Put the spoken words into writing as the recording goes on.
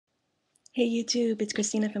Hey YouTube, it's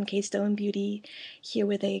Christina from K-Stone Beauty here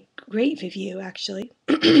with a great review actually.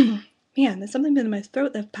 Man, there's something been in my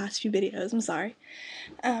throat the past few videos, I'm sorry.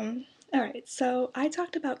 Alright, so I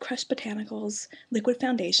talked about Crushed Botanicals liquid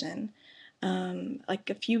foundation like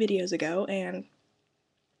a few videos ago, and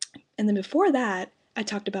then before that I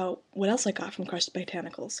talked about what else I got from Crushed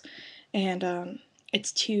Botanicals, and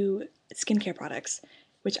it's two skincare products,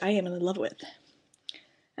 which I am in love with.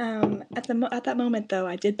 At that moment though,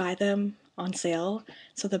 I did buy them on sale,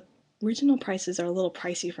 so the original prices are a little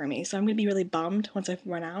pricey for me. So I'm gonna be really bummed once I've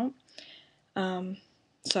run out. Um,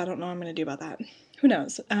 so I don't know what I'm gonna do about that. Who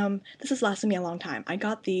knows? This has lasted me a long time. I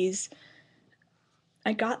got these.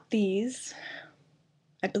 I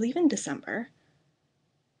believe in December,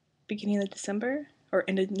 beginning of December or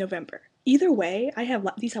end of November. Either way,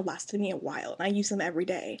 these have lasted me a while, and I use them every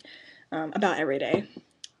day, about every day.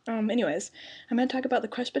 Anyways, I'm gonna talk about the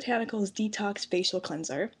Crushed Botanicals Detox Facial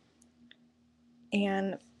Cleanser,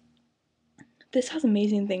 and this has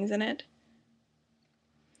amazing things in it.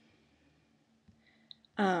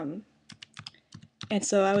 Um, and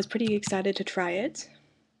so I was pretty excited to try it.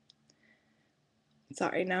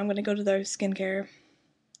 Sorry, now I'm going to go to their skincare.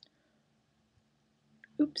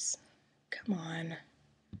 Oops. Come on.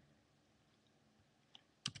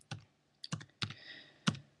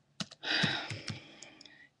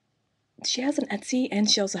 She has an Etsy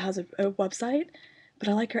and she also has a website, but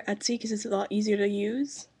I like her Etsy because it's a lot easier to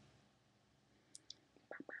use.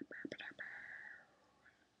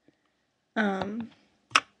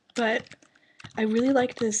 But I really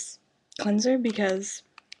like this cleanser because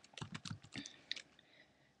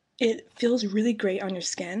it feels really great on your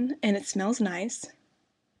skin and it smells nice.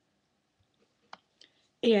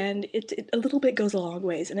 And it a little bit goes a long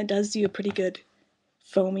ways, and it does do a pretty good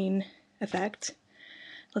foaming effect.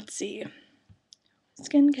 Let's see.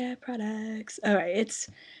 Skincare products. Alright, it's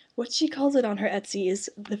what she calls it on her Etsy is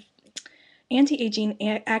the anti-aging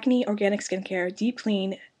acne organic skincare deep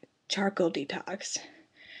clean charcoal detox.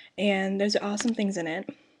 And there's awesome things in it.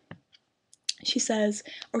 She says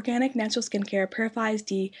organic natural skincare purifies,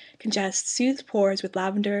 decongests, soothes pores with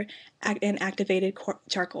lavender and activated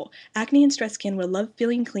charcoal. Acne and stressed skin will love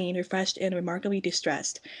feeling clean, refreshed, and remarkably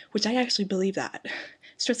distressed, which I actually believe that.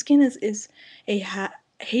 Stressed skin is a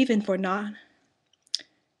haven for non.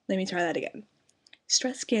 Let me try that again.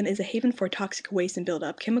 Stressed skin is a haven for toxic waste and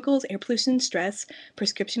buildup. Chemicals, air pollution, stress,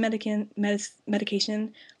 prescription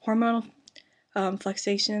medication, hormonal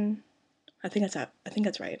fluctuation. I think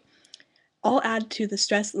that's right. All add to the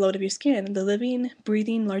stress load of your skin. The living,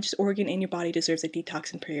 breathing, largest organ in your body deserves a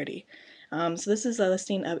detox and purity. So this is a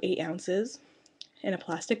listing of 8 ounces in a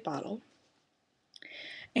plastic bottle,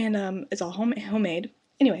 and it's all homemade.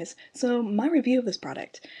 Anyways, so my review of this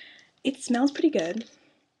product. It smells pretty good.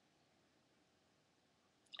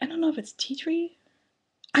 I don't know if it's tea tree.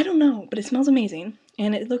 I don't know, but it smells amazing,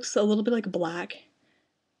 and it looks a little bit like black,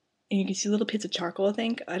 and you can see little bits of charcoal, I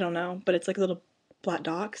think. I don't know, but it's like little black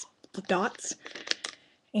dots,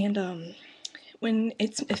 and when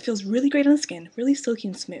it feels really great on the skin, really silky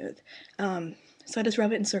and smooth. So I just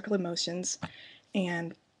rub it in circular motions,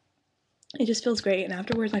 and it just feels great. And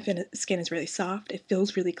afterwards, my skin is really soft. It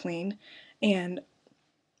feels really clean, and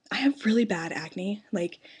I have really bad acne.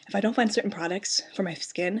 Like, if I don't find certain products for my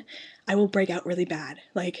skin, I will break out really bad.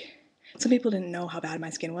 Like, some people didn't know how bad my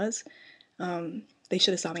skin was. They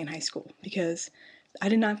should have saw me in high school because I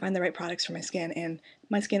did not find the right products for my skin, and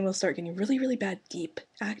my skin will start getting really, really bad, deep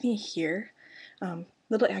acne here,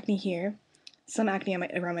 little acne here, some acne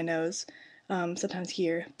around my nose, sometimes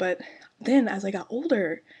here. But then as I got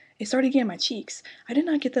older, it started getting in my cheeks. I did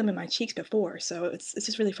not get them in my cheeks before, so it's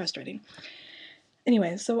just really frustrating.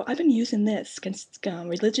 Anyway, so I've been using this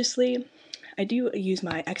religiously. I do use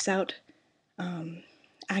my X Out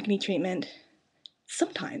acne treatment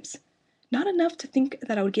sometimes. Not enough to think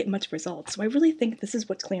that I would get much results, so I really think this is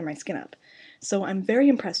what's clearing my skin up. So I'm very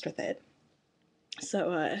impressed with it.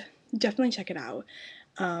 So definitely check it out.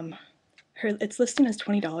 It's listing as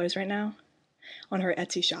 $20 right now on her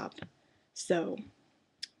Etsy shop. So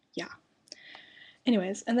yeah.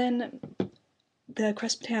 Anyways, and then the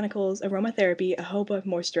Crest Botanicals Aromatherapy Jojoba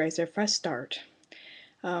Moisturizer Fresh Start.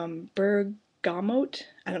 Bergamot,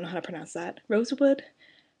 I don't know how to pronounce that. Rosewood,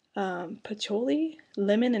 patchouli,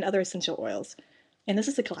 lemon, and other essential oils. And this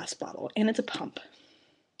is a glass bottle, and it's a pump.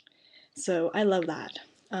 So I love that.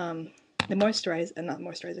 The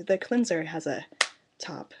the cleanser has a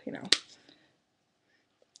top, you know.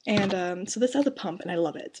 And so this has a pump, and I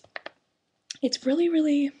love it. It's really,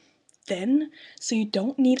 really thin, so you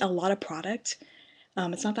don't need a lot of product.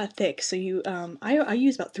 It's not that thick, so I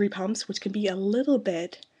use about 3 pumps, which can be a little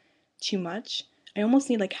bit too much. I almost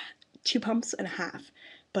need like 2.5 pumps.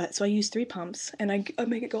 But so I use 3 pumps, and I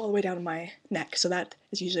make it go all the way down to my neck. So that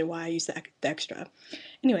is usually why I use the extra.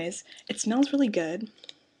 Anyways, it smells really good.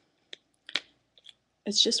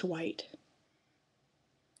 It's just white.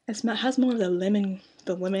 It has more of the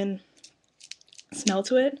lemon smell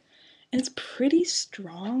to it, and it's pretty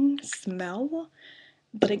strong smell,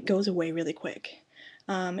 but it goes away really quick.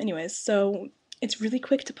 Anyways, so it's really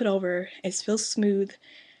quick to put over. It feels smooth.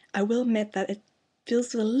 I will admit that it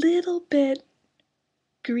feels a little bit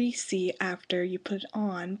greasy after you put it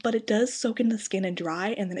on, but it does soak in the skin and dry,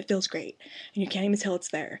 and then it feels great, and you can't even tell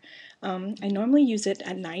it's there. I normally use it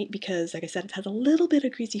at night because, like I said, it has a little bit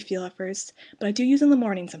of greasy feel at first, but I do use it in the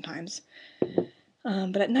morning sometimes.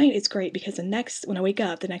 But at night it's great because when I wake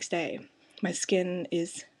up the next day, my skin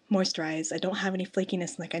is moisturized. I don't have any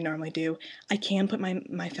flakiness like I normally do. I can put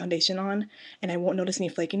my foundation on and I won't notice any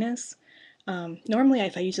flakiness. Normally,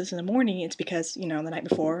 if I use this in the morning, it's because, the night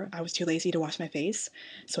before I was too lazy to wash my face,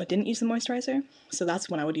 so I didn't use the moisturizer. So that's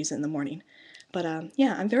when I would use it in the morning. But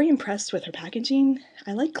yeah, I'm very impressed with her packaging.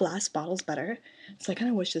 I like glass bottles better, so I kind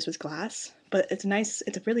of wish this was glass. But it's nice.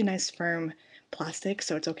 It's a really nice firm plastic,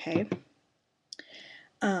 so it's okay.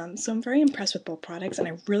 So I'm very impressed with both products, and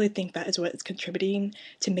I really think that is what is contributing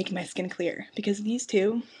to making my skin clear, because these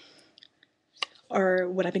two are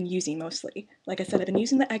what I've been using mostly. Like I said, I've been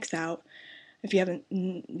using the X Out. If you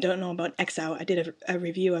don't know about X Out, I did a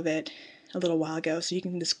review of it a little while ago, so you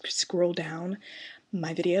can just scroll down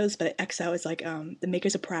my videos. But X Out is like the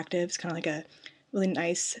makers of Proactive. It's kind of like a really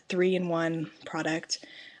nice 3-in-1 product.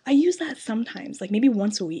 I use that sometimes, like maybe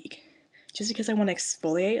once a week, just because I want to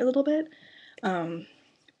exfoliate a little bit.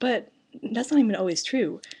 But that's not even always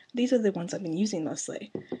true. These are the ones I've been using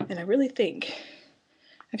mostly, and I really think,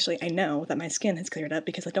 actually I know that my skin has cleared up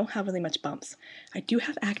because I don't have really much bumps. I do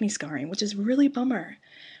have acne scarring, which is really bummer.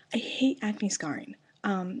 I hate acne scarring.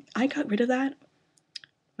 I got rid of that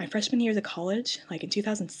my freshman years of college, like in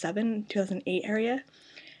 2007, 2008 area.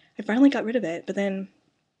 I finally got rid of it, but then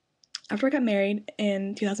after I got married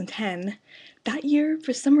in 2010, that year,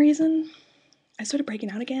 for some reason, I started breaking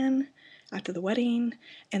out again after the wedding,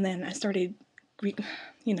 and then I started,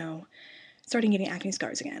 you know, starting getting acne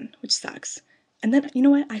scars again, which sucks. And then, you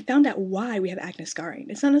know what? I found out why we have acne scarring.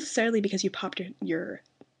 It's not necessarily because you popped your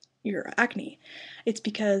acne. It's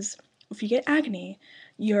because if you get acne,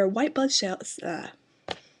 your white blood cells,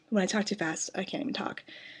 when I talk too fast, I can't even talk.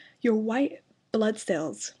 Your white blood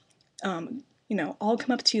cells, all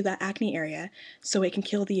come up to that acne area so it can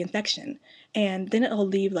kill the infection. And then it'll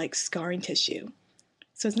leave like scarring tissue.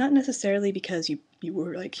 So it's not necessarily because you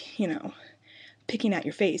were like, picking at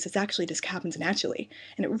your face. It actually just happens naturally,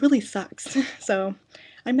 and it really sucks. So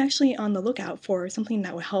I'm actually on the lookout for something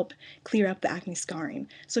that will help clear up the acne scarring.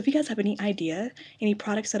 So if you guys have any idea, any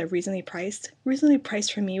products that are reasonably priced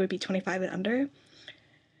for me would be 25 and under.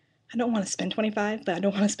 I don't want to spend 25, but I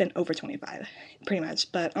don't want to spend over 25, pretty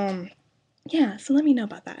much. But yeah, so let me know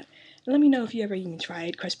about that. And let me know if you ever even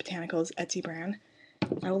tried Crush Botanicals Etsy brand.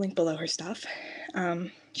 I will link below her stuff.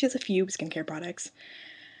 She has a few skincare products.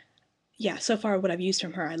 Yeah, so far what I've used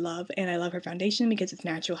from her I love, and I love her foundation because it's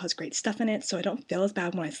natural, has great stuff in it, so I don't feel as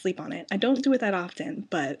bad when I sleep on it. I don't do it that often,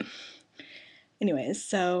 but anyways,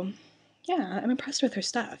 so yeah, I'm impressed with her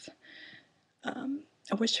stuff.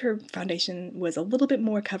 I wish her foundation was a little bit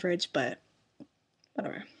more coverage, but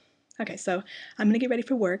whatever. Okay, so I'm gonna get ready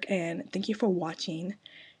for work, and thank you for watching,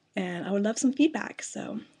 and I would love some feedback,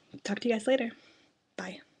 so talk to you guys later.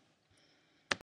 Bye.